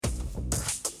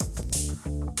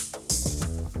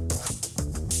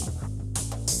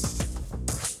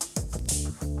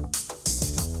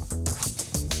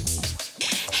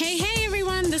Hey,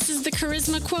 everyone. This is the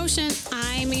Charisma Quotient.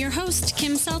 I'm your host,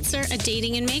 Kim Seltzer, a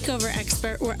dating and makeover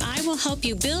expert, where I will help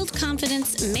you build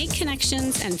confidence, make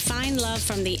connections, and find love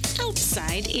from the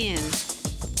outside in.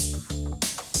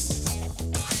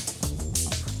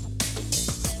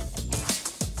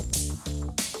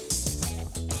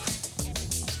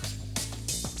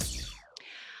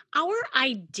 Our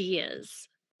ideas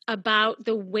about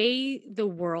the way the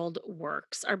world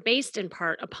works are based in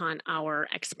part upon our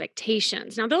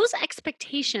expectations. Now, those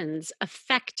expectations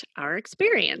affect our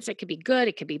experience. It could be good,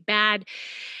 it could be bad,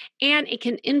 and it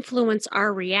can influence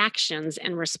our reactions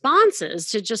and responses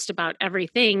to just about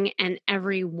everything and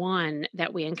everyone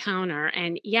that we encounter.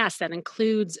 And yes, that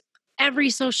includes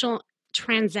every social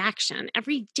transaction,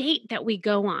 every date that we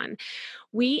go on.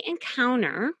 We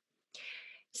encounter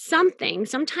something,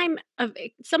 some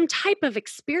type of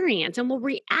experience, and will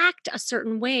react a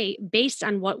certain way based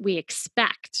on what we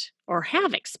expect or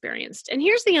have experienced. And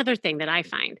here's the other thing that I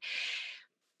find.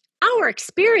 Our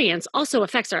experience also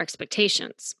affects our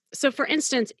expectations. So, for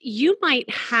instance, you might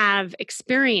have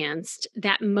experienced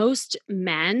that most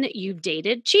men you've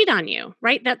dated cheat on you,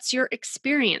 right? That's your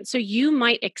experience. So, you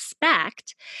might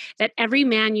expect that every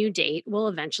man you date will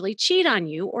eventually cheat on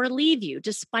you or leave you,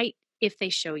 despite if they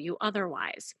show you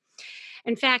otherwise.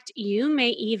 In fact, you may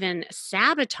even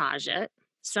sabotage it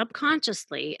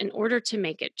subconsciously in order to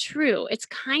make it true. It's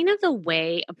kind of the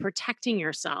way of protecting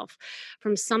yourself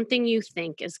from something you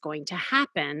think is going to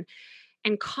happen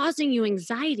and causing you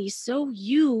anxiety, so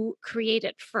you create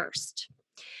it first.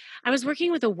 I was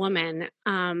working with a woman,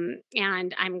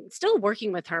 and I'm still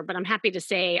working with her, but I'm happy to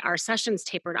say our sessions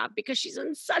tapered up because she's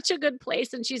in such a good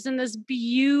place and she's in this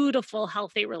beautiful,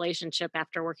 healthy relationship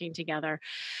after working together.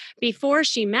 Before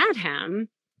she met him,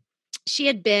 she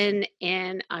had been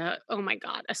in a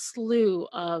slew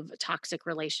of toxic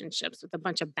relationships with a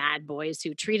bunch of bad boys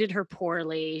who treated her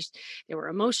poorly. They were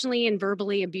emotionally and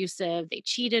verbally abusive. They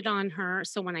cheated on her.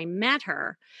 So when I met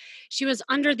her, she was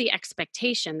under the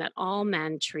expectation that all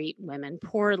men treat women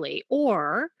poorly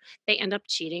or they end up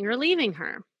cheating or leaving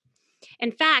her.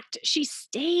 In fact, she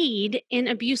stayed in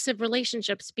abusive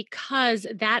relationships because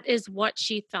that is what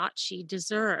she thought she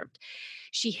deserved.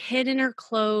 She hid in her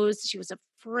clothes. She was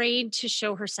afraid to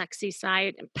show her sexy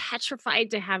side and petrified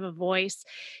to have a voice.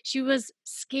 She was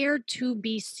scared to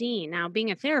be seen. Now, being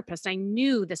a therapist, I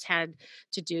knew this had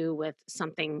to do with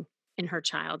something in her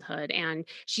childhood. And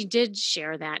she did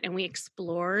share that, and we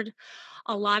explored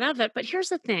a lot of it. But here's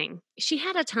the thing, she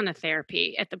had a ton of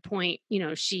therapy at the point,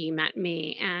 she met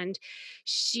me, and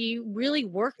she really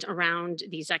worked around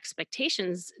these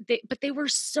expectations, but they were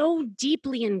so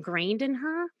deeply ingrained in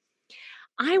her.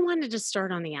 I wanted to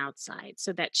start on the outside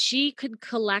so that she could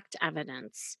collect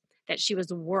evidence that she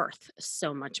was worth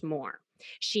so much more.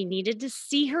 She needed to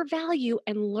see her value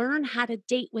and learn how to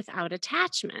date without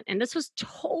attachment. And this was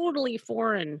totally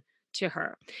foreign to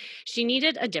her. She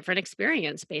needed a different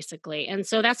experience, basically. And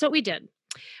so that's what we did.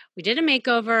 We did a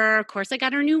makeover. Of course, I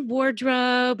got her new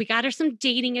wardrobe. We got her some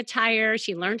dating attire.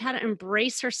 She learned how to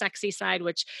embrace her sexy side,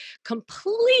 which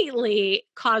completely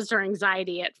caused her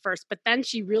anxiety at first, but then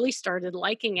she really started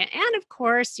liking it. And of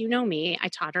course, you know me, I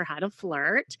taught her how to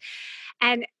flirt.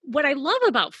 And what I love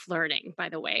about flirting, by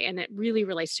the way, and it really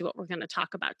relates to what we're going to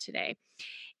talk about today,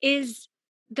 is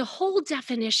the whole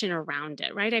definition around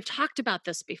it, right? I've talked about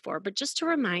this before, but just to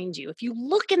remind you, if you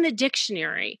look in the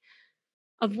dictionary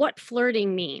of what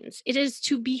flirting means, it is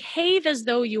to behave as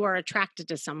though you are attracted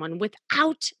to someone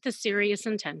without the serious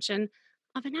intention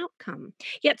of an outcome.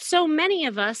 Yet so many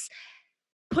of us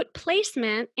put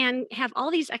placement and have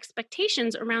all these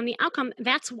expectations around the outcome.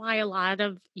 That's why a lot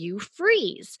of you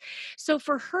freeze. So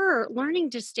for her,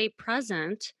 learning to stay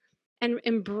present and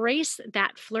embrace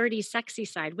that flirty, sexy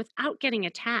side without getting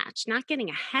attached, not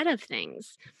getting ahead of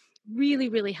things, really,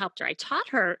 really helped her. I taught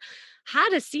her how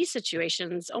to see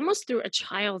situations almost through a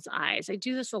child's eyes. I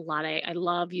do this a lot. I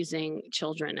love using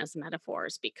children as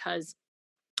metaphors because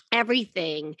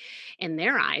everything in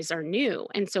their eyes are new.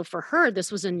 And so for her,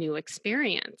 this was a new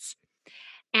experience.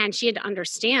 And she had to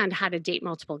understand how to date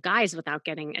multiple guys without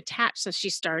getting attached. So she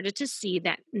started to see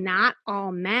that not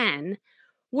all men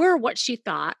were what she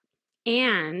thought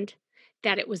and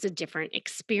that it was a different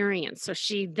experience. So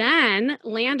she then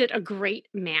landed a great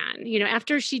man.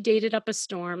 After she dated up a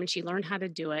storm and she learned how to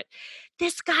do it,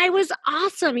 this guy was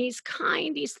awesome. He's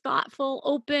kind, he's thoughtful,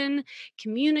 open,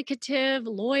 communicative,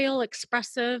 loyal,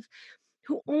 expressive,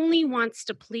 who only wants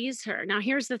to please her. Now,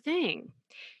 here's the thing.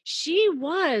 She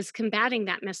was combating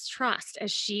that mistrust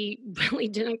as she really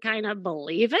didn't kind of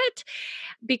believe it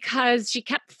because she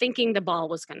kept thinking the ball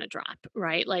was going to drop,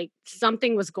 right? Like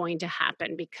something was going to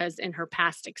happen because in her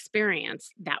past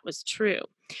experience, that was true.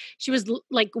 She was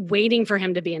like waiting for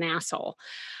him to be an asshole.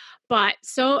 But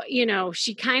so,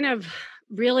 she kind of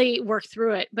really worked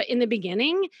through it. But in the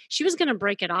beginning, she was going to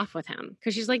break it off with him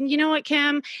because she's like, you know what,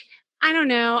 Kim? I don't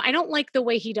know. I don't like the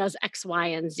way he does X, Y,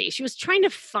 and Z. She was trying to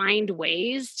find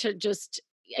ways to just,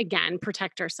 again,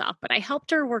 protect herself, but I helped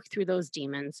her work through those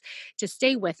demons to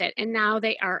stay with it. And now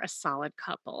they are a solid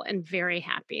couple and very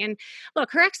happy. And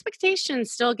look, her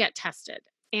expectations still get tested.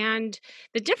 And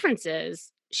the difference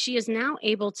is she is now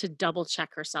able to double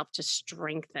check herself to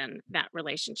strengthen that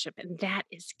relationship. And that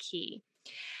is key.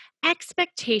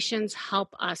 Expectations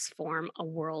help us form a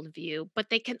worldview, but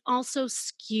they can also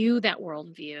skew that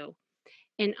worldview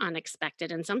in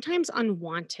unexpected and sometimes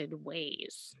unwanted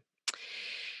ways.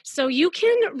 So you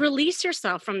can release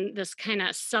yourself from this kind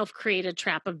of self-created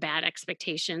trap of bad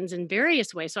expectations in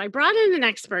various ways. So I brought in an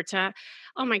expert to,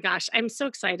 oh my gosh, I'm so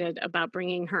excited about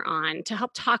bringing her on to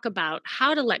help talk about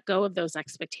how to let go of those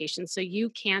expectations so you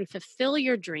can fulfill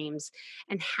your dreams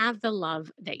and have the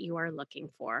love that you are looking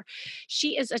for.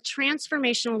 She is a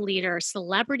transformational leader,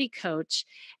 celebrity coach,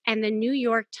 and the New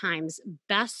York Times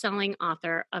best-selling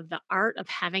author of The Art of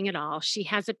Having It All. She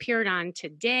has appeared on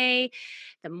Today,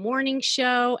 The Morning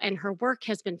Show, and her work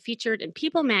has been featured in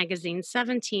People Magazine,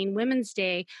 17, Women's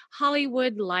Day,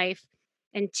 Hollywood Life,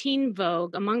 and Teen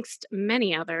Vogue, amongst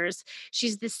many others.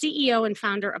 She's the CEO and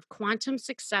founder of Quantum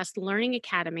Success Learning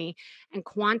Academy and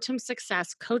Quantum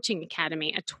Success Coaching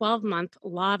Academy, a 12-month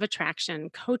law of attraction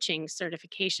coaching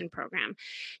certification program.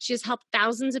 She has helped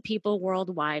thousands of people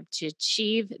worldwide to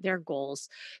achieve their goals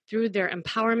through their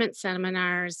empowerment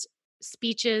seminars,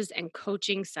 speeches, and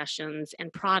coaching sessions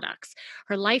and products.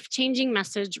 Her life-changing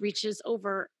message reaches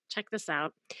over, check this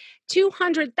out,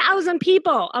 200,000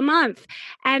 people a month.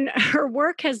 And her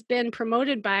work has been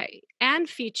promoted by and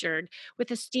featured with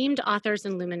esteemed authors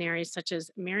and luminaries such as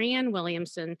Marianne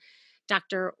Williamson,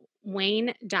 Dr.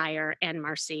 Wayne Dyer, and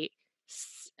Marcy,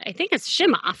 I think it's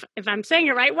Shimoff, if I'm saying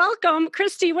it right. Welcome,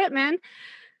 Christy Whitman.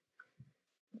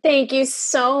 Thank you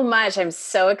so much. I'm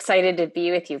so excited to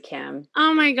be with you, Kim.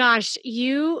 Oh my gosh,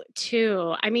 you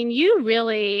too. I mean, you're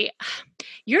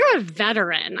a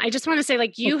veteran. I just want to say,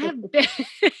 like, you have been,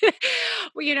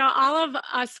 well, all of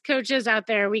us coaches out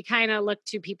there, we kind of look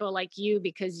to people like you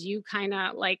because you kind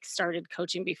of like started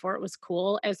coaching before it was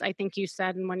cool, as I think you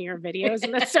said in one of your videos.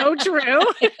 And that's so true.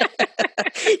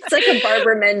 It's like a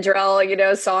Barbara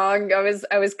Mandrell, song.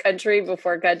 I was country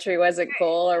before country wasn't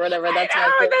cool or whatever. That's how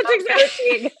I feel that's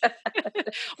exactly.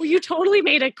 Well, you totally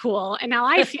made it cool. And now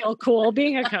I feel cool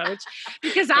being a coach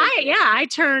because I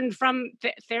turned from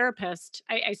therapist.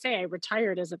 I say I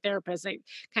retired as a therapist. I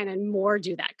kind of more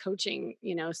do that coaching,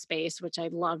 space, which I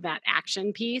love that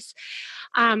action piece.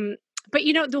 But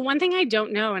the one thing I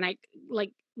don't know, and I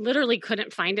like literally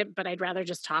couldn't find it, but I'd rather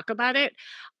just talk about it.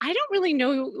 I don't really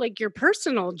know like your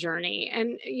personal journey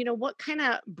and what kind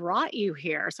of brought you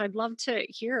here. So I'd love to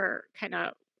hear kind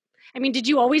of, I mean, did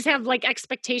you always have like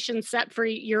expectations set for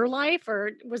your life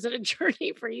or was it a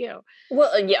journey for you?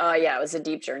 Well, yeah, it was a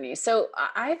deep journey. So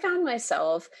I found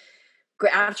myself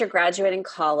after graduating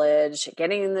college,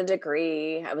 getting the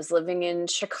degree. I was living in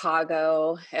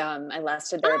Chicago. I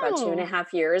lasted there about two and a Oh,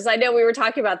 half years. I know we were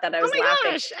talking about that. I oh was my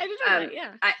laughing. gosh. I didn't know that.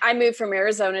 Yeah. I moved from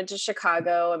Arizona to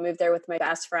Chicago. I moved there with my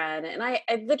best friend, and I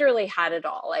literally had it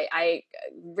all. I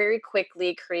very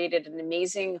quickly created an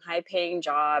amazing, high paying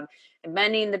job,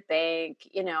 money in the bank.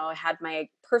 I had my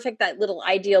perfect, that little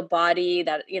ideal body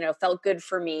that, felt good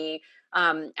for me.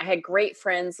 I had great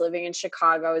friends living in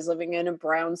Chicago. I was living in a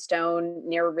brownstone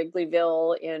near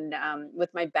Wrigleyville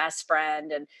with my best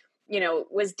friend, and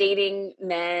was dating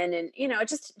men, and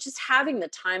just having the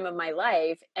time of my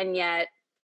life. And yet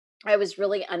I was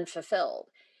really unfulfilled.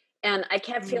 And I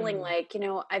kept feeling Mm. like,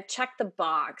 I've checked the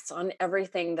box on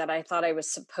everything that I thought I was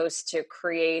supposed to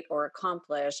create or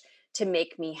accomplish to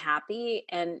make me happy.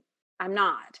 And I'm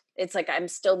not. It's like I'm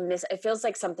still it feels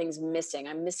like something's missing.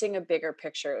 I'm missing a bigger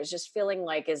picture. It was just feeling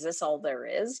like, is this all there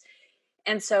is?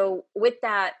 And so with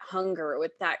that hunger,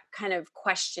 with that kind of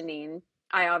questioning,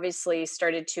 I obviously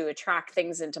started to attract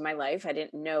things into my life. I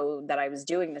didn't know that I was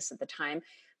doing this at the time,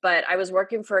 but I was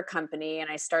working for a company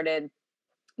and I started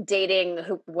dating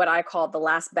what I called the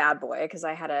last bad boy, because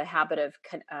I had a habit of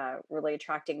really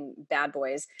attracting bad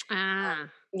boys. Ah.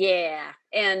 Yeah.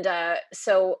 And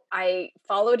so I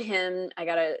followed him. I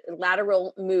got a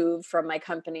lateral move from my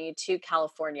company to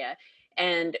California.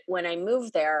 And when I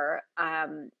moved there,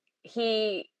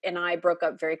 he and I broke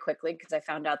up very quickly because I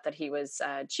found out that he was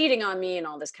cheating on me and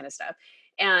all this kind of stuff.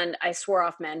 And I swore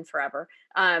off men forever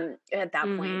at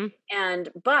that point.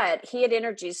 Mhm. But he had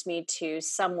introduced me to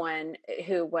someone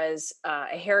who was a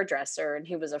hairdresser, and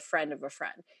he was a friend of a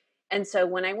friend. And so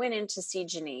when I went in to see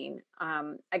Janine,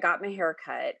 I got my hair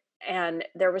cut, and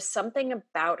there was something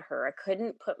about her I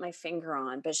couldn't put my finger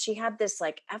on, but she had this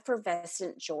like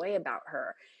effervescent joy about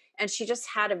her. And she just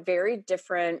had a very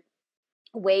different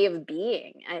way of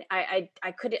being. I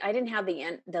didn't have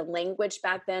the language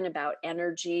back then about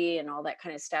energy and all that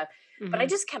kind of stuff. But I Mhm.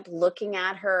 just kept looking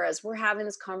at her as we're having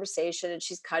this conversation and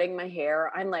she's cutting my hair.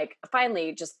 I'm like,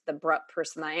 finally, just the abrupt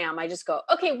person I am, I just go,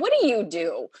 okay, what do you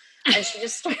do? And she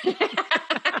just started,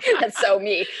 that's so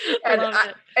me. And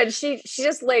Love it. she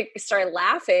just like started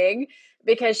laughing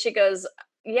because she goes,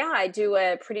 yeah, I do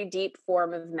a pretty deep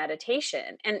form of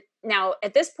meditation. And now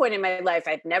at this point in my life,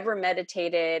 I'd never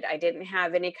meditated. I didn't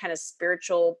have any kind of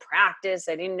spiritual practice.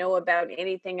 I didn't know about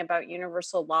anything about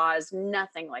universal laws,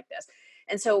 nothing like this.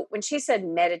 And so when she said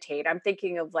meditate, I'm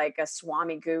thinking of like a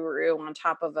Swami guru on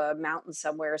top of a mountain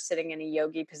somewhere sitting in a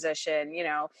yogi position, you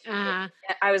know. Uh-huh.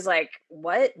 I was like,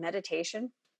 what,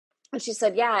 meditation? And she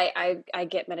said, yeah, I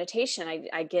get meditation.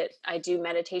 I do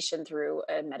meditation through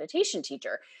a meditation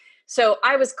teacher. So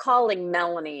I was calling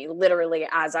Melanie literally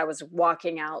as I was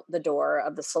walking out the door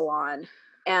of the salon.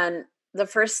 And the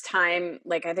first time,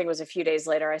 like I think it was a few days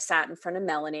later, I sat in front of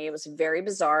Melanie. It was very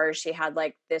bizarre. She had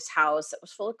like this house that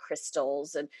was full of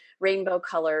crystals and rainbow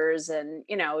colors and,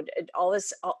 you know, all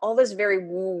this very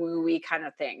woo-woo-y kind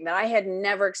of thing that I had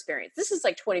never experienced. This is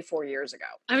like 24 years ago.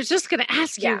 I was just gonna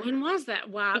ask you, Yeah. when was that?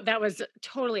 Wow, that was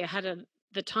totally ahead of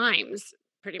the times,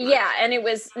 pretty Yeah, much. and it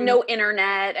was Mhm. no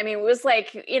internet. I mean, it was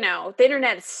like, you know, the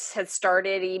internet had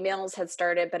started, emails had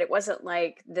started, but it wasn't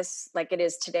like this, like it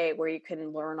is today, where you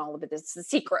can learn all of it. This the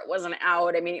secret wasn't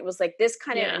out. I mean, it was like this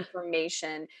kind of Yeah.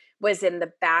 information was in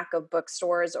the back of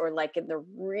bookstores or like in the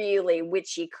really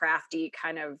witchy, crafty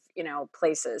kind of, you know,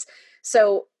 places.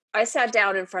 So I sat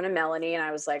down in front of Melanie and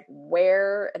I was like,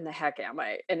 where in the heck am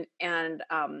I? And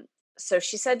so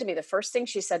she said to me, the first thing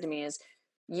she said to me is,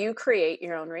 you create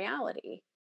your own reality.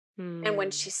 And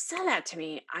when she Mm. said that to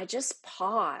me, I just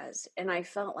paused and I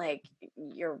felt like,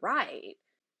 you're right.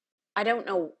 I don't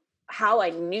know how I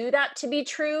knew that to be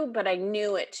true, but I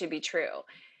knew it to be true.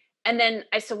 And then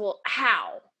I said, well,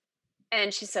 how?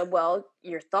 And she said, well,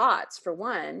 your thoughts, for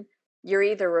one, you're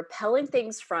either repelling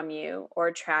things from you or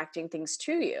attracting things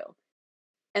to you.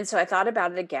 And so I thought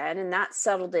about it again and that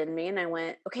settled in me. And I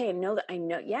went, okay, I know,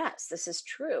 yes, this is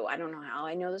true. I don't know how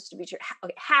I know this to be true. How?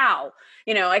 Okay, how?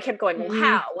 You know, I kept going, well, Mhm.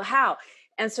 how? Well, how?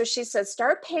 And so she said,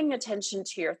 start paying attention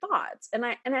to your thoughts. And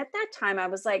at that time I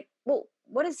was like, well,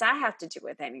 what does that have to do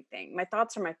with anything? My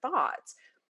thoughts are my thoughts.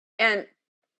 And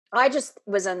I just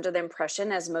was under the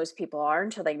impression, as most people are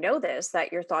until they know this,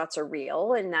 that your thoughts are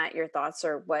real and that your thoughts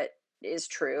are what is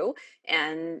true,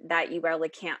 and that you really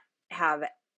can't have,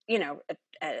 you know,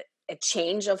 a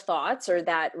change of thoughts, or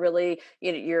that really,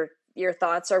 you know, your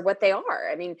thoughts are what they are.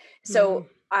 I mean, so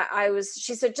Mhm.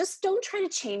 she said, just don't try to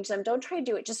change them. Don't try to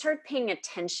do it. Just start paying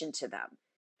attention to them.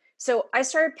 So I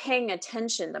started paying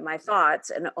attention to my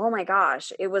thoughts, and oh my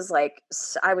gosh, it was like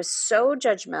I was so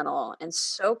judgmental and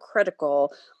so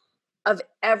critical of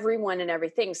everyone and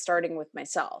everything, starting with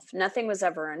myself. Nothing was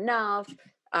ever enough.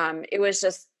 It was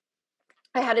just,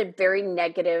 I had a very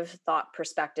negative thought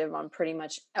perspective on pretty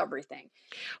much everything.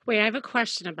 Wait, I have a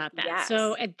question about that.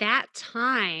 So Yes, at that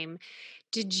time,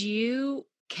 did you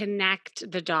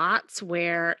connect the dots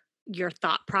where your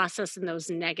thought process and those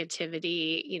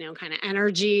negativity, kind of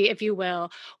energy, if you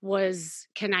will, was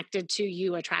connected to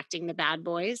you attracting the bad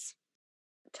boys?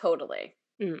 totally.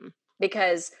 Mm.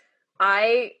 Because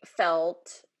I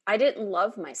felt I didn't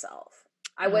love myself.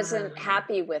 I wasn't Uh,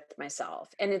 happy with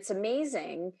myself. And it's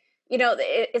amazing. You know,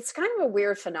 it's kind of a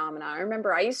weird phenomenon. I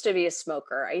remember I used to be a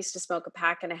smoker. I used to smoke a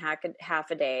pack and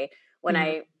half a day when mhm.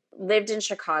 I lived in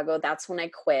Chicago. That's when I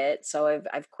quit. So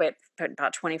I've quit for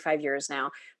about 25 years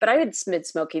now. But I had been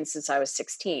smoking since I was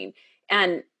 16.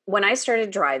 And when I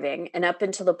started driving and up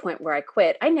until the point where I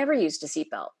quit, I never used a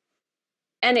seatbelt.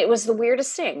 And it was the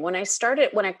weirdest thing. When I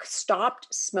stopped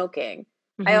smoking,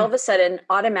 I all Mhm. of a sudden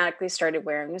automatically started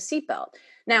wearing a seatbelt.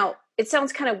 Now, it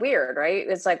sounds kind of weird, right?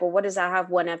 It's like, well, what does that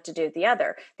have to do with the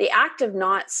other? The act of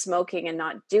not smoking and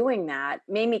not doing that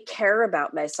made me care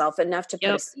about myself enough to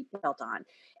put a Yep. seatbelt on.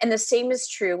 And the same is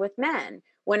true with men.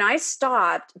 When I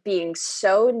stopped being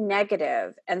so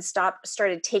negative and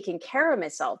started taking care of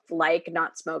myself, like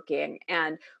not smoking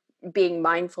and being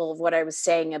mindful of what I was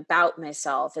saying about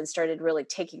myself and started really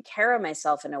taking care of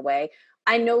myself in a way,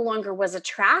 I no longer was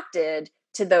attracted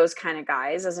to those kind of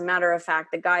guys. As a matter of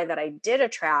fact, the guy that I did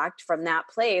attract from that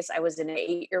place, I was in an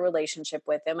 8-year relationship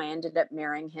with him. I ended up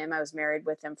marrying him. I was married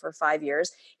with him for 5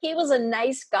 years. He was a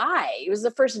nice guy. He was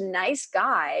the first nice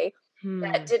guy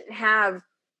that Hmm. didn't have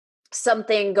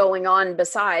something going on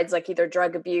besides like either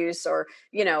drug abuse or,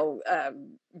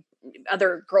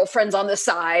 other girlfriends on the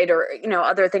side or,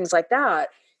 other things like that.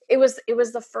 It was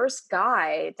the first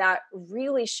guy that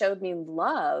really showed me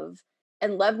love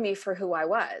and loved me for who I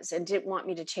was and didn't want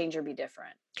me to change or be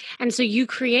different. And so you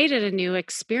created a new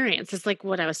experience. It's like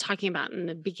what I was talking about in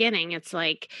the beginning. It's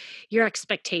like your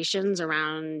expectations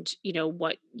around,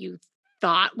 what you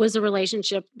thought was a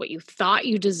relationship, what you thought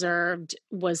you deserved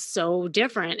was so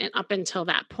different and up until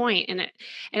that point. And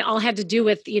it all had to do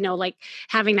with, like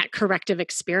having that corrective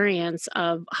experience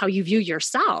of how you view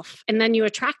yourself. And then you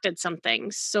attracted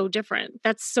something so different.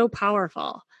 That's so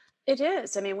powerful. It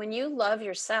is. I mean, when you love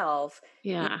yourself,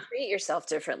 you Yeah. treat yourself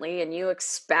differently and you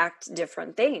expect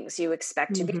different things. You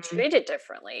expect to be Hmm. treated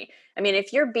differently. I mean,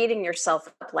 if you're beating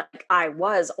yourself up like I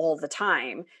was all the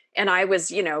time, and I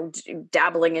was,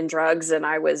 dabbling in drugs and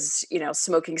I was,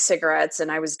 smoking cigarettes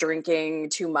and I was drinking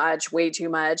too much, way too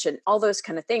much, and all those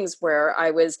kind of things where I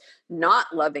was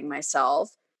not loving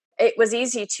myself, it was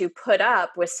easy to put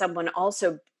up with someone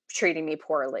also treating me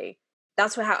poorly.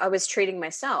 That's how I was treating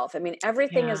myself. I mean,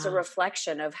 everything is a Yeah.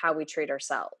 reflection of how we treat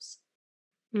ourselves.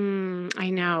 I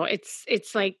know.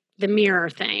 It's like the mirror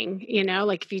thing,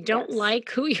 like if you don't Yes, like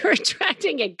who you're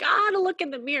attracting, you gotta look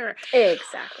in the mirror.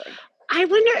 exactly. I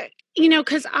wonder,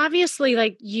 because obviously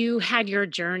like you had your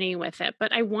journey with it,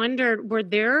 but I wondered, were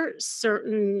there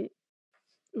certain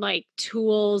like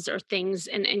tools or things,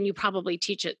 and you probably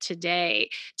teach it today,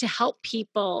 to help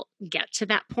people get to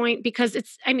that point? Because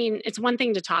it's one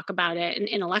thing to talk about it and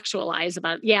intellectualize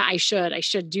about, yeah, I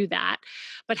should do that,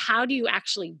 but how do you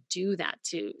actually do that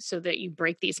too, so that you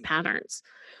break these patterns?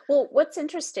 Well, what's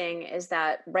interesting is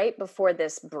that right before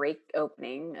this break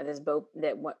opening, this boat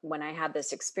that when I had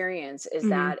this experience, is Mhm.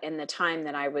 that in the time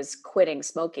that I was quitting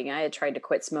smoking, I had tried to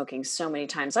quit smoking so many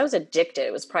times. I was addicted.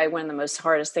 It was probably one of the most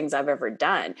hardest things I've ever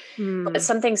done. But Mm.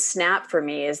 something snapped for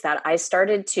me is that I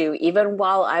started to, even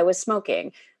while I was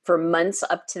smoking for months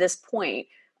up to this point,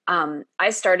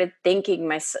 I started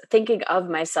thinking of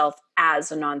myself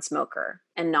as a non-smoker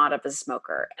and not of a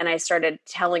smoker. And I started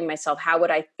telling myself, how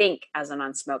would I think as a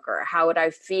non-smoker? How would I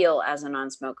feel as a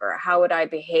non-smoker? How would I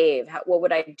behave? What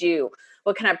would I do?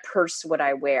 What kind of purse would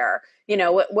I wear?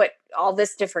 What all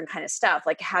this different kind of stuff.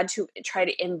 Like, had to try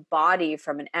to embody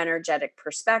from an energetic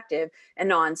perspective a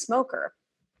non-smoker.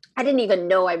 I didn't even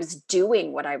know I was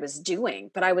doing what I was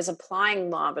doing, but I was applying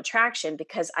law of attraction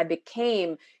because I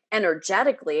became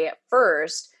energetically at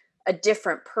first a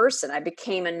different person. I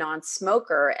became a non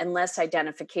smoker and less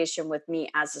identification with me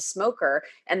as a smoker.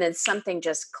 And then something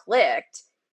just clicked.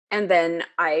 And then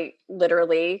I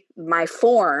literally, my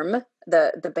form,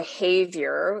 the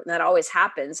behavior that always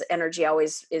happens, energy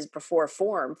always is before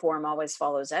form always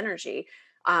follows energy.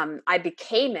 I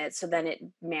became it. So then it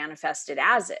manifested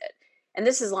as it. And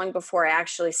this is long before I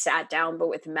actually sat down but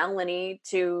with Melanie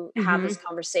to have this Mhm.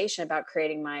 conversation about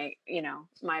creating my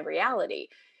reality.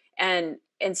 And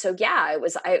so yeah,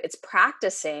 it's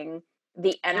practicing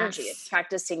the energy. It's Yes.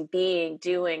 practicing being,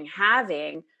 doing,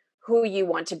 having who you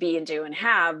want to be and do and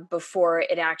have before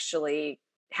it actually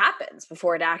happens,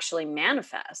 before it actually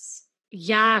manifests.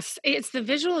 Yes, it's the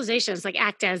visualization. It's like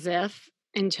act as if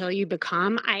until you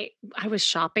become. I was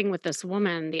shopping with this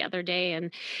woman the other day,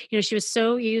 and she was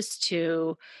so used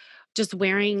to just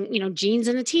wearing, jeans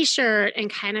and a t-shirt and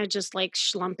kind of just like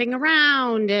schlumping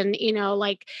around, and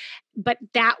like, but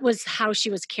that was how she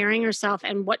was carrying herself,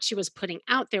 and what she was putting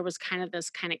out there was kind of this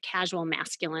kind of casual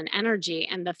masculine energy,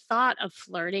 and the thought of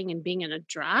flirting and being in a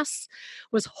dress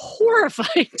was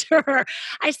horrifying to her.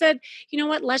 I said, you know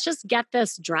what, let's just get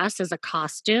this dress as a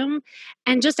costume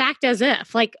and just act as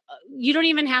if, like, you don't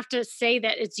even have to say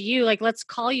that it's you, like, let's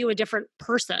call you a different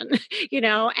person.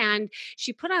 And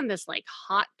she put on this like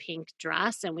hot pink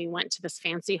dress, and we went to this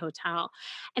fancy hotel,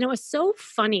 and it was so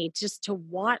funny just to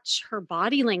watch her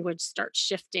body language start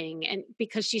shifting, and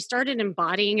because she started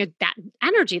embodying that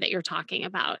energy that you're talking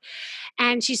about,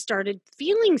 and she started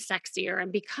feeling sexier,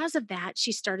 and because of that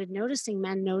she started noticing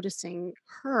men noticing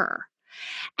her.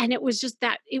 And it was just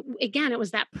that, again, it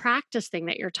was that practice thing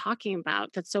that you're talking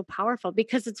about that's so powerful,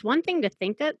 because it's one thing to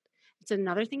think it, it's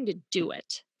another thing to do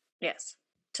it. Yes.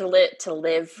 to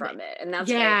live from it. And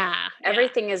that's why Yeah, yeah.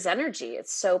 everything is energy.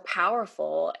 It's so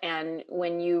powerful. And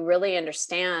when you really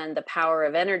understand the power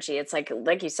of energy, it's like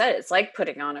you said, it's like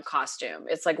putting on a costume.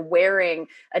 It's like wearing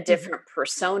a Mhm. different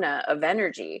persona of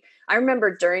energy. I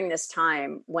remember during this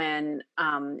time when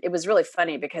it was really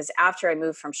funny because after I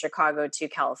moved from Chicago to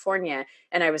California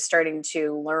and I was starting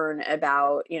to learn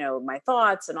about, my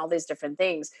thoughts and all these different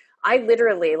things, I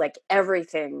literally, like,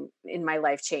 everything in my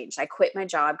life changed. I quit my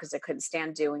job because I couldn't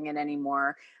stand doing it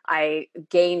anymore. I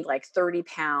gained like 30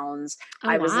 pounds. Oh,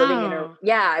 wow. I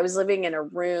was living in a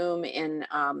room in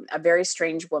a very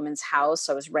strange woman's house.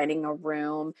 I was renting a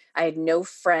room. I had no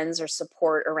friends or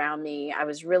support around me. I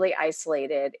was really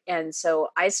isolated. And so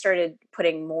I started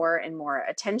putting more and more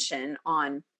attention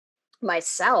on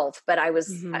myself, but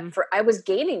Mhm. I was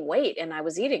gaining weight and I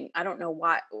was eating. I don't know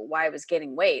why I was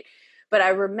gaining weight, but I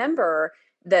remember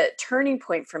the turning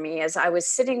point for me as I was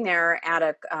sitting there at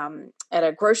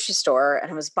a grocery store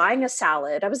and I was buying a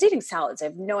salad. I was eating salads. I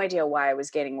have no idea why I was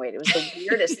gaining weight. It was the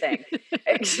weirdest thing.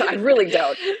 I really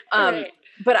don't. Um, Right.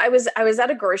 but I was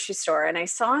at a grocery store and I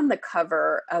saw on the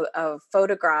cover a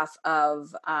photograph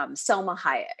of Selma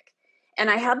Hayek, and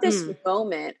I had this Mm.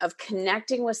 moment of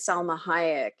connecting with Selma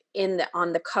Hayek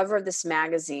on the cover of this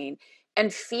magazine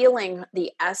and feeling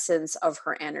the essence of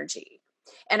her energy.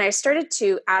 And I started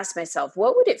to ask myself,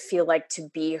 what would it feel like to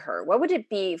be her? What would it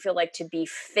feel like to be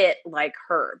fit like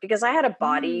her? Because I had a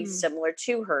body Mm. similar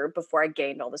to her before I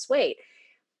gained all this weight.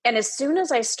 And as soon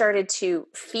as I started to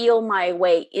feel my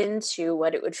way into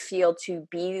what it would feel to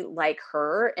be like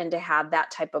her and to have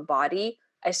that type of body,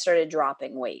 I started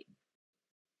dropping weight.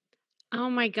 Oh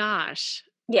my gosh.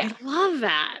 Yeah. I love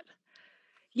that.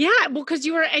 Yeah, well, because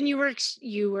you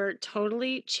were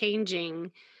totally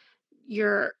changing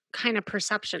your kind of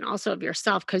perception also of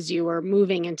yourself because you were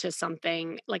moving into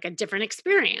something like a different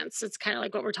experience. It's kind of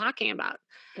like what we're talking about.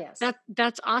 Yes.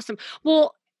 That's awesome.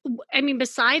 Well, I mean,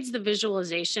 besides the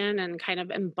visualization and kind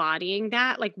of embodying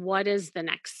that, like what is the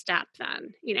next step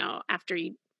then? After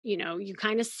you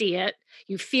kind of see it,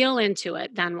 you feel into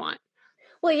it, then what?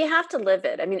 Well, you have to live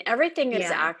it. I mean, Yeah. everything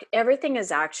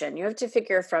is action. You have to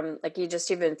figure from, like, you just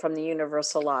even from the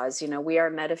universal laws, we are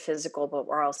metaphysical, but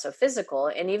we're also physical.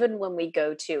 And even when we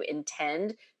go to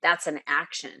intend, that's an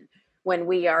action. When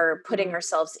we are putting Mhm.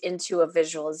 ourselves into a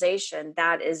visualization,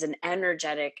 that is an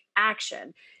energetic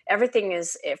action. Everything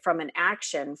is from an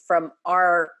action from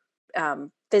our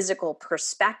physical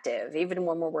perspective, even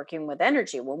when we're working with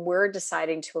energy, when we're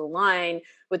deciding to align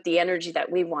with the energy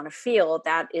that we want to feel,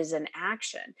 that is an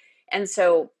action. And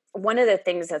so, one of the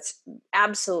things that's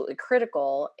absolutely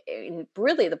critical, and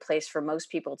really the place for most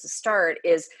people to start,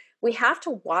 is we have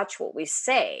to watch what we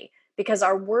say because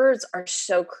our words are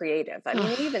so creative. I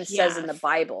mean, it Oh, even says in the yes.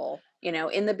 Bible,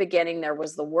 in the beginning there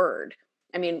was the word.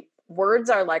 I mean, words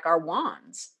are like our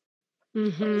wands.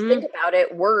 When you think Mhm. about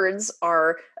it, words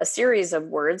are a series of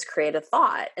words create a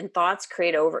thought, and thoughts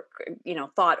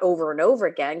thought over and over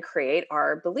again create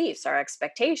our beliefs, our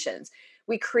expectations.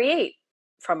 We create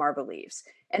from our beliefs,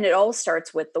 and it all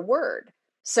starts with the word.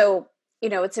 So,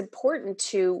 it's important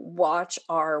to watch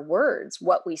our words,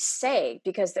 what we say,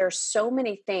 because there are so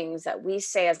many things that we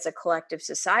say as a collective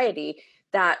society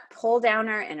that pull down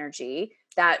our energy,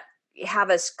 that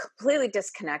have us completely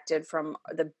disconnected from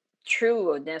the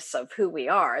trueness of who we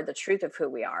are, the truth of who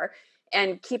we are,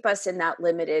 and keep us in that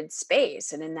limited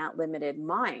space and in that limited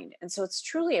mind. And so it's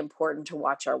truly important to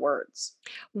watch our words.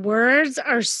 Words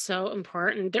are so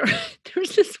important. There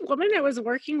was this woman I was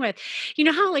working with. You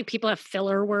know how like people have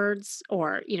filler words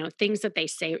or, things that they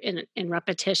say in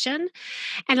repetition?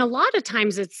 And a lot of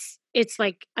times it's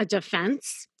like a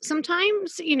defense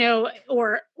sometimes,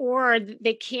 or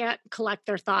they can't collect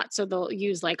their thoughts, so they'll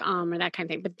use like or that kind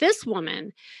of thing. But this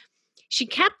woman, she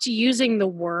kept using the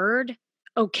word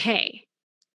okay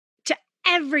to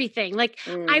everything. Like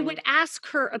I would Mm. ask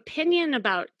her opinion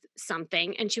about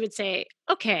something and she would say,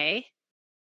 "Okay."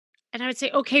 And I would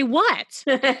say, "Okay, what?"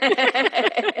 And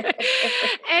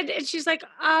she's like,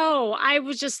 "Oh, I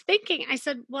was just thinking." I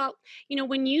said, "Well,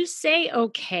 when you say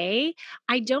okay,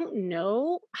 I don't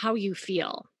know how you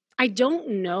feel. I don't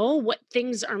know what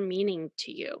things are meaning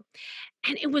to you."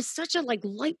 And it was such a like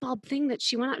light bulb thing that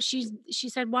she went out. She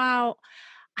said, "Wow,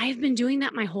 I've been doing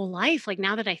that my whole life, like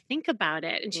now that I think about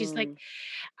it." And she's like, Mm.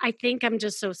 "I think I'm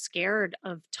just so scared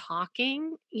of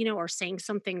talking, or saying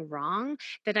something wrong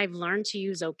that I've learned to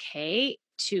use okay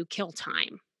to kill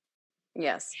time."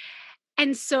 Yes.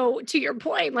 And so to your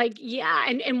point, like, yeah,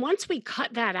 and once we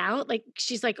cut that out, like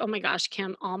she's like, "Oh my gosh,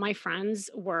 Kim, all my friends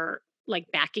were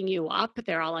like backing you up.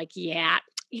 They're all like, 'Yeah.'"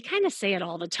 you kind of say it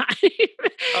all the time.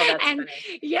 Oh, that's And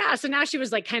funny. yeah, so now she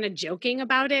was like kind of joking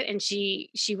about it, and she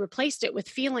replaced it with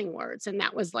feeling words, and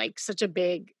that was like such a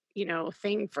big,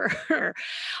 thing for her.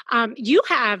 You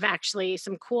have actually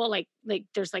some cool, like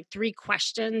there's like 3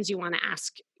 questions you want to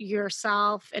ask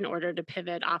yourself in order to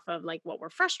pivot off of like what we're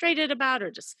frustrated about or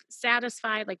just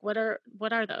satisfied. Like what are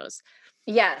those?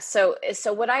 Yeah, so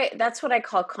what I that's what I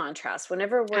call contrast.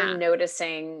 Whenever we're Ah,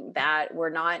 noticing that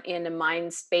we're not in a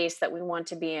mind space that we want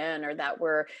to be in, or that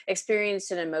we're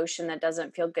experiencing an emotion that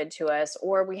doesn't feel good to us,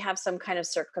 or we have some kind of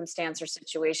circumstance or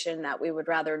situation that we would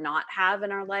rather not have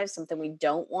in our lives, something we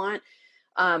don't want,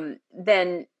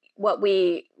 then what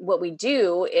we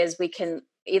do is we can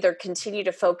either continue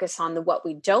to focus on the what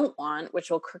we don't want, which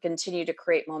will continue to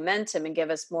create momentum and give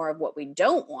us more of what we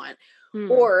don't want, hmm,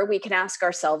 or we can ask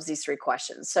ourselves these 3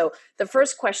 questions. So the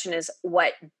first question is,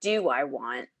 what do I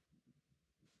want?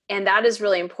 And that is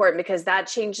really important because that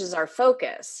changes our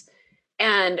focus.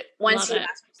 And once love you it.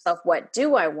 ask yourself, what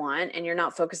do I want? And you're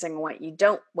not focusing on what you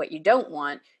don't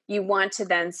want, you want to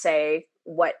then say,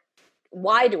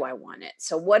 why do I want it?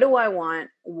 So what do I want?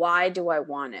 Why do I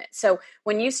want it? So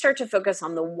when you start to focus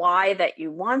on the why that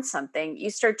you want something, you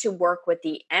start to work with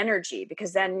the energy,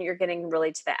 because then you're getting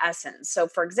really to the essence. So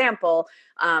for example,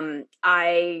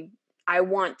 I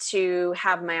want to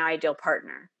have my ideal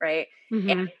partner, right?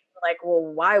 And Mhm. like, well,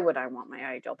 why would I want my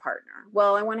ideal partner?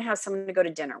 Well, I want to have someone to go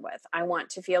to dinner with. I want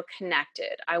to feel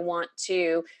connected. I want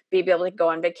to be able to go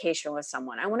on vacation with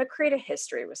someone. I want to create a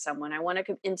history with someone. I want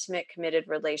an intimate, committed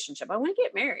relationship. I want to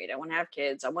get married. I want to have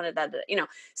kids. I wanted that.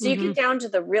 So you get Mhm. down to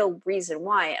the real reason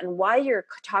why, and why you're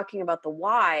talking about the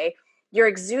why. You're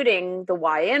exuding the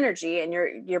why energy, and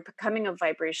you're becoming a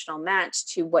vibrational match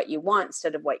to what you want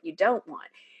instead of what you don't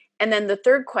want. And then the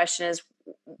third question is,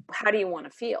 how do you want to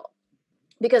feel?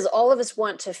 Because all of us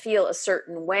want to feel a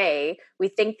certain way. We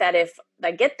think that if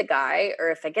I get the guy, or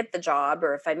if I get the job,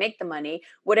 or if I make the money,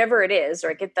 whatever it is,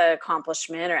 or I get the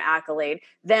accomplishment or accolade,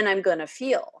 then I'm going to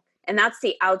feel. And that's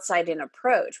the outside in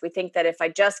approach. We think that if I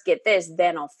just get this,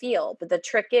 then I'll feel. But the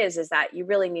trick is that you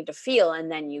really need to feel,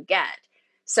 and then you get.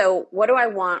 So what do I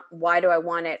want? Why do I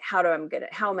want it? How am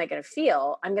I going to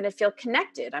feel? I'm going to feel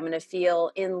connected. I'm going to feel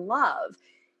in love.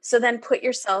 So then put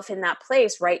yourself in that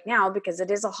place right now, because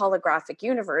it is a holographic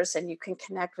universe, and you can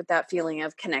connect with that feeling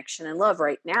of connection and love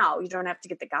right now. You don't have to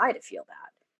get the guy to feel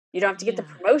that. You don't have to get the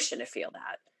Yeah. promotion to feel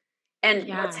that. And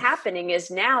what's Yes. happening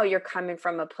is now you're coming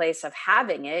from a place of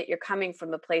having it, you're coming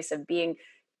from a place of being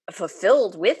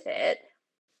fulfilled with it.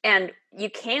 And you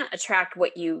can't attract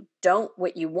what you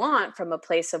want from a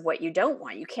place of what you don't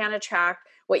want. You can't attract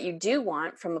what you do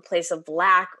want from a place of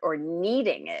lack or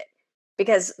needing it,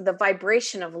 because the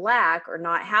vibration of lack or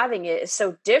not having it is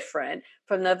so different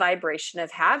from the vibration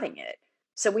of having it.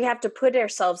 So we have to put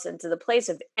ourselves into the place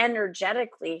of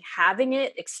energetically having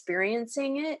it,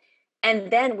 experiencing it, and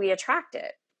then we attract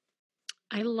it.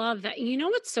 I love that. You know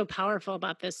what's so powerful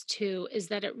about this too is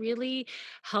that it really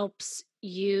helps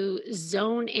you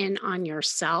zone in on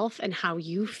yourself and how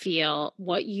you feel,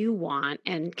 what you want,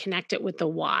 and connect it with the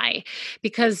why.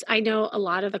 Because I know a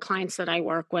lot of the clients that I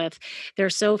work with, they're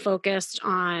so focused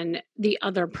on the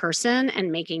other person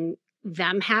and making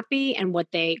them happy and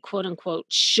what they quote unquote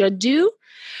should do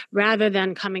rather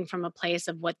than coming from a place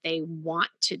of what they want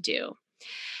to do.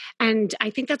 And I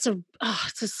think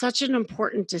such an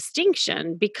important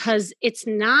distinction, because it's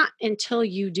not until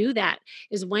you do that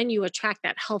is when you attract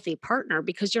that healthy partner,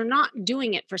 because you're not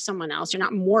doing it for someone else. You're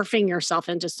not morphing yourself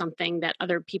into something that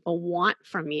other people want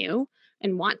from you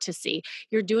and want to see.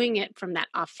 You're doing it from that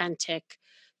authentic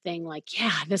thing, like,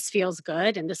 yeah, this feels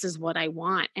good and this is what I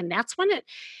want. And that's when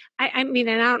I mean,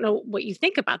 and I don't know what you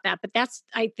think about that, but that's,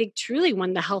 I think, truly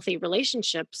when the healthy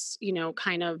relationships,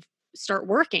 kind of start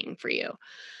working for you.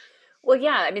 Well,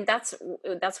 yeah, I mean that's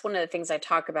one of the things I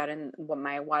talk about in what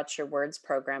my Watch Your Words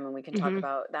program, and we can talk Mhm.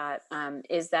 about that.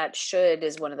 Is that should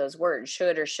is one of those words,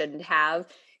 should or shouldn't have,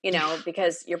 Yeah.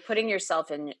 because you're putting yourself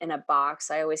in a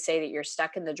box. I always say that you're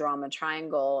stuck in the drama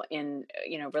triangle in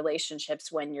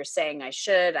relationships when you're saying I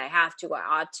should, I have to, I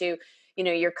ought to.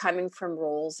 You're coming from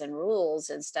roles and rules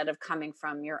instead of coming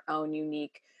from your own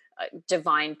unique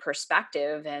divine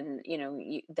perspective, and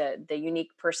the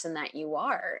unique person that you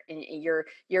are, and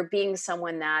you're being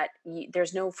someone that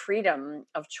there's no freedom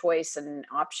of choice and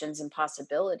options and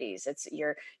possibilities. It's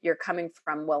you're coming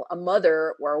from, well, a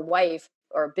mother or a wife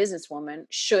or a businesswoman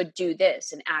should do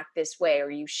this and act this way,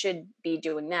 or you should be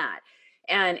doing that.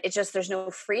 And it's just there's no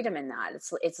freedom in that.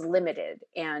 It's limited.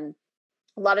 And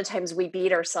a lot of times we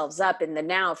beat ourselves up in the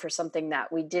now for something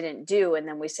that we didn't do. And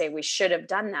then we say we should have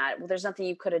done that. Well, there's nothing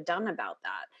you could have done about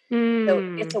that.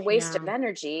 So it's a waste of Yeah.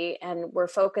 energy. And we're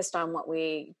focused on what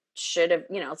we should have,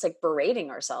 it's like berating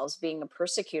ourselves, being a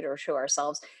persecutor to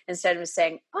ourselves, instead of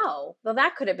saying, oh, well,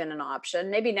 that could have been an option.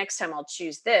 Maybe next time I'll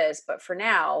choose this. But for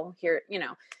now, here.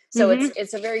 So Mhm.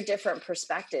 it's a very different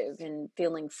perspective in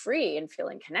feeling free and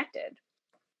feeling connected.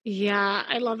 Yeah,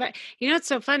 I love that. You know, it's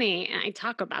so funny, and I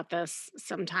talk about this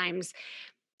sometimes.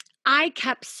 I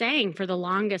kept saying for the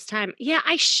longest time, "Yeah,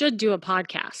 I should do a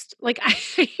podcast." Like,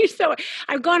 so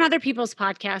I've gone on other people's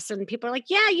podcasts and people are like,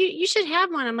 "Yeah, you should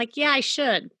have one." I'm like, "Yeah, I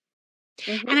should."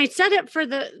 Hmm. And I said it for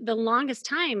the longest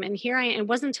time, and here I it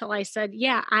wasn't until I said,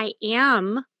 "Yeah, I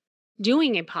am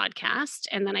doing a podcast,"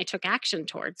 and then I took action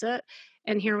towards it,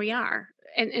 and here we are.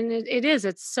 And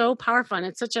it's so powerful, and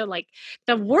it's such a, like,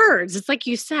 the words, it's like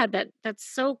you said, that's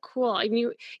so cool. And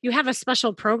you have a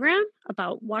special program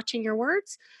about watching your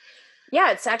words?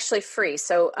 Yeah, it's actually free.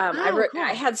 So Oh, I cool.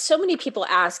 had so many people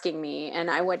asking me, and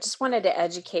just wanted to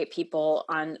educate people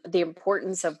on the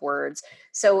importance of words.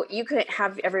 So you could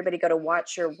have everybody go to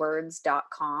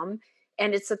watchyourwords.com,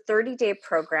 and it's a 30-day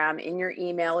program. In your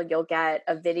email, you'll get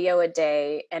a video a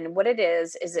day. And what it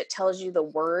is it tells you the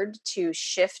word to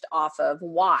shift off of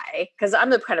why. Because I'm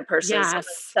the kind of person,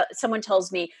 Yes. someone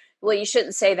tells me, well, you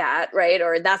shouldn't say that, right?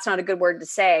 Or that's not a good word to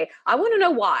say. I want to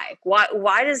know why.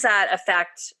 Why does that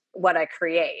affect what I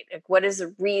create? Like, what is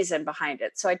the reason behind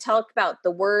it? So I talk about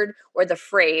the word or the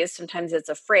phrase. Sometimes it's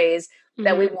a phrase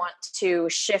that we Mhm. want to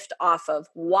shift off of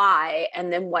why,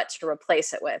 and then what to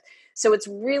replace it with. So it's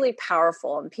really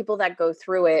powerful. And people that go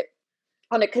through it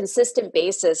on a consistent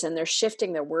basis and they're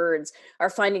shifting their words are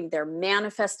finding they're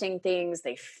manifesting things,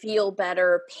 they feel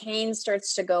better, pain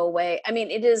starts to go away. I mean,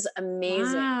 it is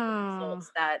amazing the Wow.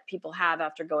 results that people have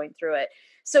after going through it.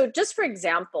 So just for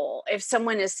example, if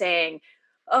someone is saying,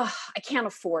 oh, I can't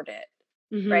afford it,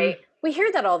 right? Mhm. We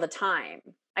hear that all the time.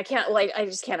 I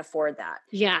just can't afford that,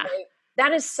 Yeah. right?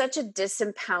 That is such a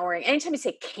disempowering. Anytime you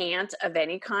say can't of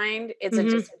any kind, it's a Mhm.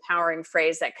 disempowering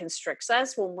phrase that constricts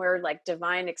us when we're like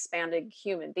divine, expanded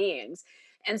human beings.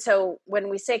 And so when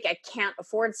we say I can't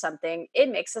afford something, it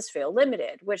makes us feel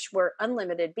limited, which we're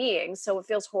unlimited beings. So it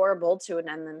feels horrible to an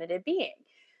unlimited being.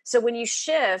 So when you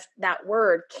shift that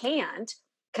word can't,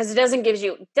 because it doesn't give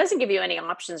you any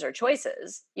options or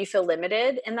choices, you feel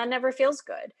limited, and that never feels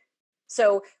good.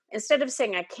 So instead of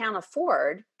saying I can't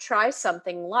afford, try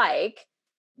something like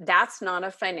that's not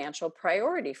a financial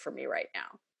priority for me right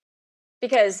now.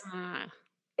 Because Ah.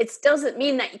 it doesn't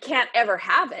mean that you can't ever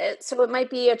have it. So it might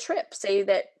be a trip. Say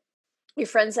that your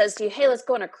friend says to you, hey, let's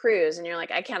go on a cruise. And you're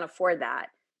like, I can't afford that.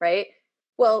 Right.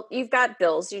 Well, you've got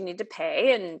bills you need to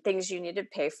pay and things you need to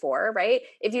pay for. Right.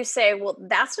 If you say, well,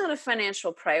 that's not a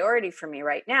financial priority for me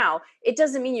right now, it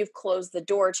doesn't mean you've closed the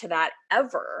door to that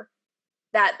ever.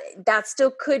 That still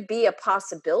could be a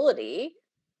possibility,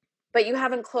 but you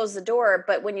haven't closed the door.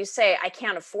 But when you say I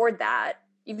can't afford that,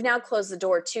 you've now closed the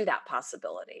door to that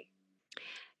possibility.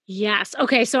 Yes.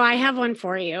 Okay, so I have one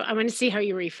for you. I want to see how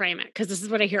you reframe it because this is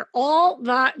what I hear all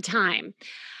the time.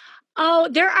 Oh,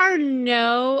 there are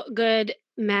no good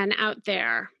men out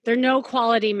there. There are no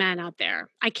quality men out there.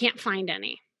 I can't find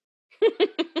any.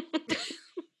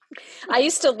 I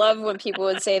used to love when people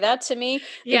would say that to me,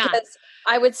 Yeah. because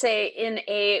I would say in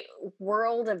a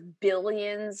world of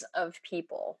billions of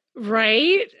people,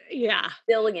 Right? Yeah.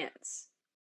 billions,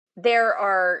 there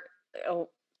are, oh,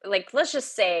 like, let's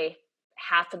just say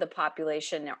half of the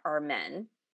population are men,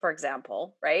 for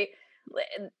example, right?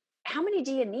 How many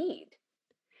do you need?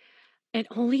 It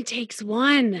only takes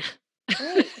one.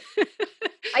 Right.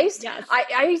 Yes.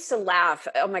 I used to laugh.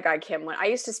 Oh my God, Kim, when I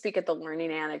used to speak at the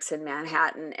Learning Annex in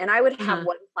Manhattan, and I would have Uh-huh.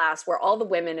 one class where all the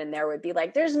women in there would be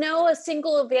like, there's no a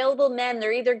single available men.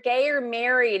 They're either gay or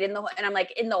married and I'm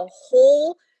like, in the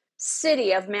whole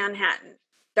city of Manhattan,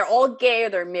 they're all gay or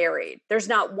they're married. There's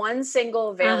not one single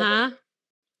available. Uh-huh.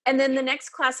 And then the next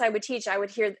class I would teach, I would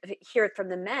hear it from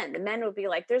the men. The men would be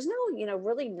like, "There's no,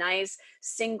 really nice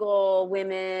single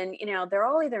women. They're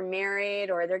all either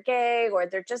married or they're gay or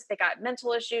they got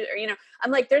mental issues or I'm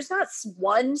like, there's not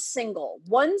one single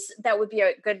ones that would be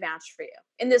a good match for you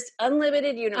in this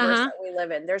unlimited universe Uh-huh. that we live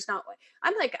in. There's not one."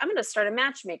 I'm like, I'm going to start a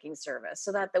matchmaking service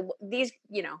so that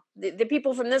the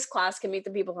people from this class can meet the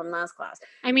people from last class.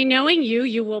 I mean, knowing you,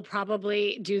 you will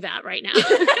probably do that right now.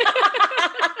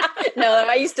 No,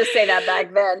 I used to say that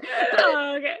back then, but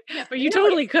Oh, okay. But you no,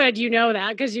 totally could, that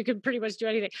because you could pretty much do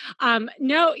anything.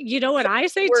 No, you know what so I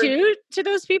say word. too to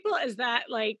those people is that,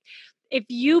 like, if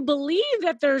you believe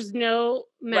that there's no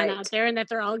men out Right. there and that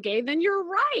they're all gay, then you're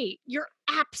right. You're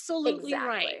absolutely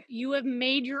right. Exactly. You have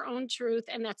made your own truth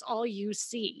and that's all you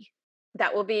see.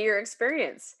 That will be your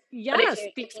experience. But Yes, the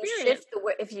if you experience. shift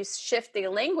if you shift the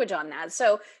language on that,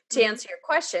 so to Mhm. answer your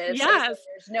question, if say Yes.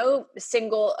 there's no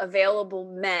single available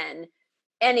men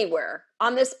anywhere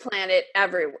on this planet,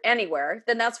 anywhere,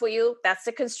 then that's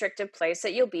the constricted place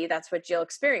that you'll be. That's what you'll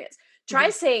experience. Try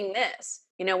Mhm. saying this.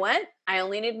 You know what? I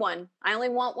only need one. I only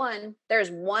want one. There's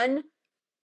one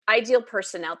ideal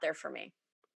person out there for me.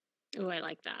 Oh, I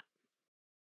like that.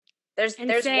 And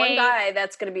There's one say, guy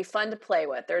that's going to be fun to play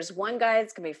with. There's one guy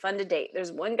that's going to be fun to date.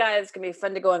 There's one guy that's going to be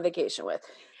fun to go on vacation with.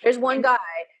 There's one and guy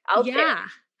out there yeah.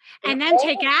 in And then all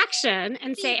take action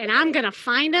and say, and I'm going to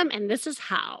find him and this is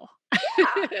how. yeah.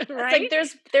 It's like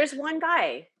Right? there's one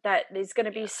guy that is going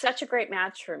to be Yeah. such a great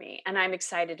match for me and I'm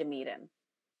excited to meet him.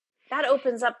 That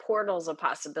opens up portals of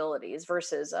possibilities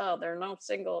versus oh, there are no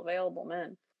single available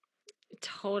men.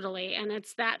 Totally. And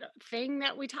it's that thing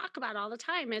that we talk about all the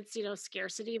time. It's,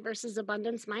 scarcity versus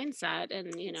abundance mindset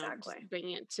and, just Exactly.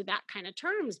 bringing it to that kind of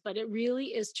terms, but it really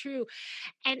is true.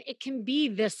 And it can be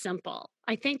this simple.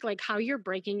 I think like how you're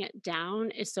breaking it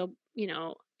down is so,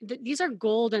 these are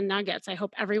golden nuggets. I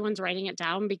hope everyone's writing it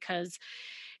down because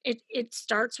it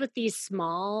starts with these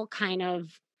small kind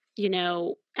of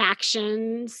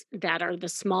actions that are the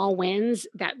small wins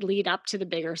that lead up to the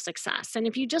bigger success. And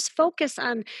if you just focus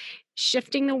on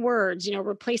shifting the words,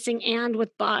 replacing and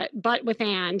with but with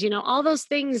and, all those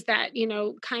things that,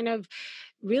 kind of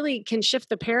really can shift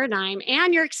the paradigm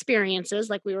and your experiences,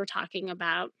 like we were talking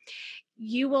about,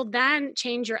 you will then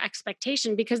change your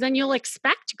expectation because then you'll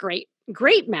expect great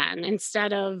men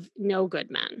instead of no good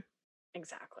men.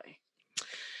 Exactly.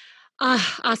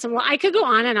 Awesome. Well, I could go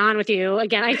on and on with you.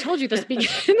 Again, I told you this in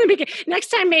the beginning. Next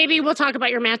time, maybe we'll talk about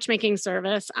your matchmaking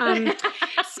service.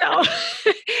 So,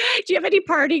 do you have any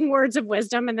parting words of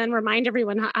wisdom, and then remind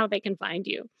everyone how they can find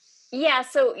you? Yeah,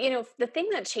 so the thing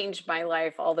that changed my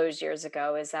life all those years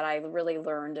ago is that I really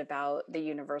learned about the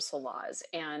universal laws.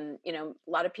 And a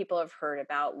lot of people have heard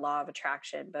about law of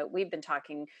attraction, but we've been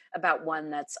talking about one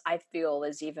that's I feel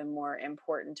is even more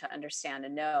important to understand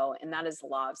and know, and that is the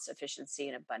law of sufficiency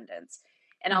and abundance.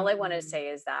 And all I want to Mm. say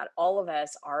is that all of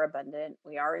us are abundant.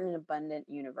 We are in an abundant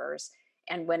universe.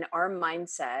 And when our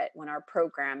mindset, when our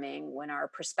programming, when our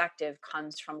perspective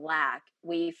comes from lack,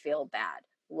 we feel bad.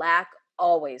 Lack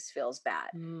always feels bad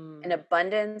and Mm.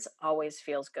 abundance always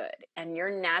feels good. And your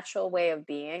natural way of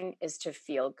being is to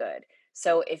feel good.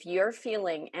 So if you're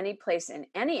feeling any place in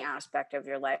any aspect of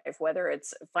your life, whether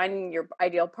it's finding your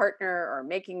ideal partner or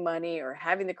making money or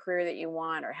having the career that you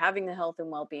want or having the health and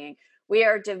well-being, we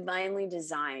are divinely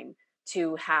designed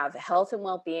to have health and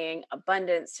well-being,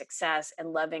 abundance, success,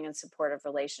 and loving and supportive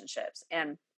relationships.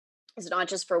 And it's not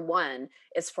just for one,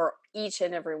 it's for each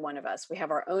and every one of us. We have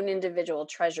our own individual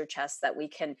treasure chests that we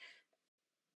can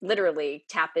literally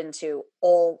tap into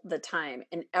all the time.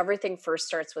 And everything first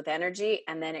starts with energy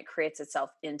and then it creates itself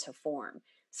into form.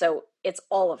 So it's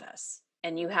all of us.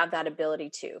 And you have that ability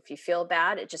too. If you feel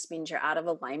bad, it just means you're out of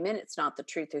alignment. It's not the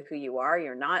truth of who you are.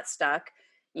 You're not stuck.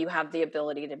 You have the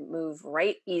ability to move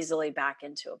right easily back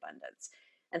into abundance.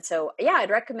 And so, yeah, I'd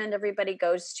recommend everybody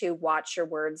goes to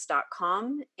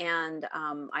watchyourwords.com. And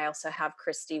I also have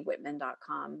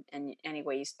christywhitman.com. And any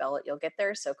way you spell it, you'll get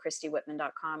there. So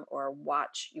christywhitman.com or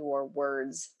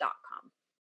watchyourwords.com.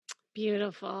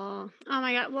 Beautiful. Oh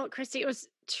my God. Well, Christy, it was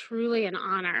truly an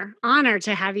honor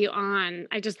to have you on.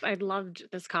 I loved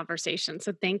this conversation.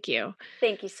 So thank you.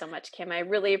 Thank you so much, Kim. I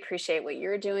really appreciate what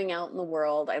you're doing out in the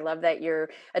world. I love that you're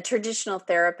a traditional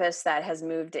therapist that has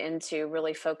moved into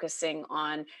really focusing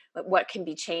on what can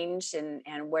be changed and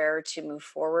where to move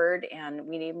forward. And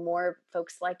we need more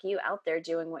folks like you out there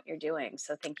doing what you're doing.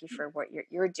 So thank you for what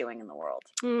you're doing in the world.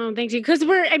 Oh, thank you. Because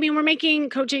we're making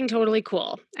coaching totally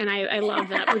cool. And I love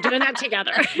that. We're doing that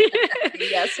together.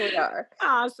 Yes, we are.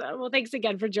 Awesome. Well, thanks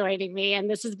again for joining me. And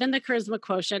this has been the Charisma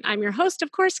Quotient. I'm your host,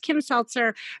 of course, Kim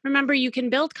Seltzer. Remember, you can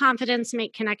build confidence,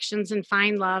 make connections, and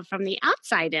find love from the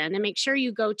outside in. And make sure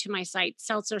you go to my site,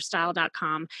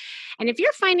 seltzerstyle.com. And if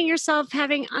you're finding yourself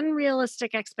having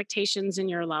unrealistic expectations in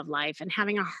your love life and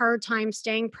having a hard time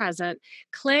staying present,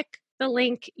 click the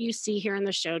link you see here in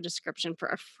the show description for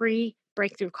a free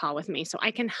breakthrough call with me so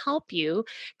I can help you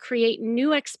create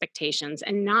new expectations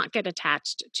and not get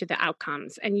attached to the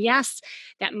outcomes. And yes,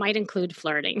 that might include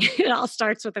flirting. It all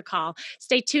starts with a call.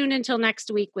 Stay tuned until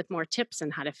next week with more tips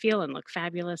on how to feel and look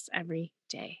fabulous every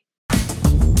day.